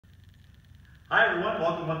Hi everyone,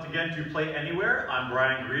 welcome once again to Play Anywhere. I'm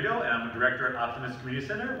Brian Garrido and I'm a director at Optimist Community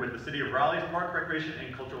Center with the City of Raleigh's Park, Recreation,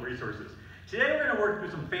 and Cultural Resources. Today we're going to work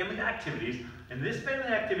through some family activities. In this family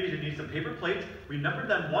activity, you need some paper plates. We numbered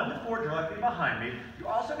them 1 to 4 directly behind me. You're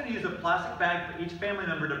also going to use a plastic bag for each family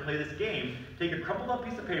member to play this game. Take a crumpled up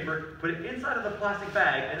piece of paper, put it inside of the plastic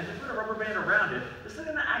bag, and then just put a rubber band around it. This is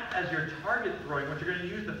going to act as your target throwing, what you're going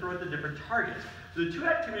to use to throw at the different targets. So the two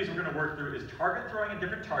activities we're going to work through is target throwing at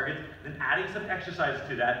different targets, then adding some exercise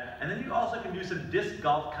to that, and then you also can do some disc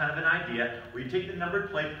golf kind of an idea, where you take the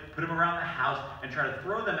numbered plate, put them around the house, and try to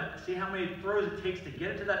throw them, see how many throws it takes to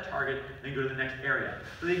get it to that target, and then go to the next area.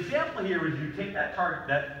 So the example here is you take that target,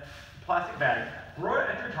 that plastic bag, throw it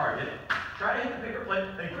at your target, try to hit the paper plate,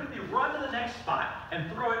 then quickly run to the next spot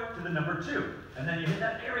and throw it to the number 2. And then you hit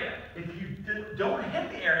that area. If you don't hit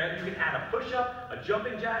the area, you can add a push-up, a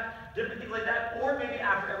jumping jack, different things like that, or maybe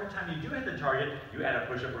after every time you do hit the target, you add a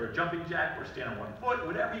push-up or a jumping jack or stand on 1 foot,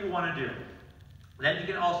 whatever you want to do. Then you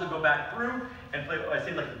can also go back through and play what I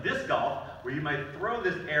say like disc golf, where you might throw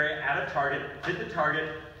this area at a target, hit the target,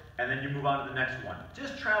 and then you move on to the next one.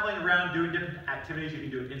 Just traveling around, doing different activities. You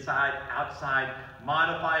can do it inside, outside,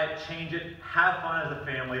 modify it, change it, have fun as a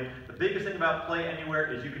family. The biggest thing about Play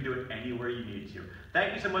Anywhere is you can do it anywhere you need to.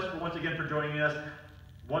 Thank you so much once again for joining us.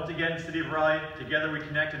 Once again, City of Raleigh, together we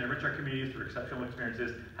connect and enrich our communities through exceptional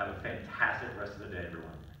experiences. Have a fantastic rest of the day,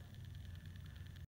 everyone.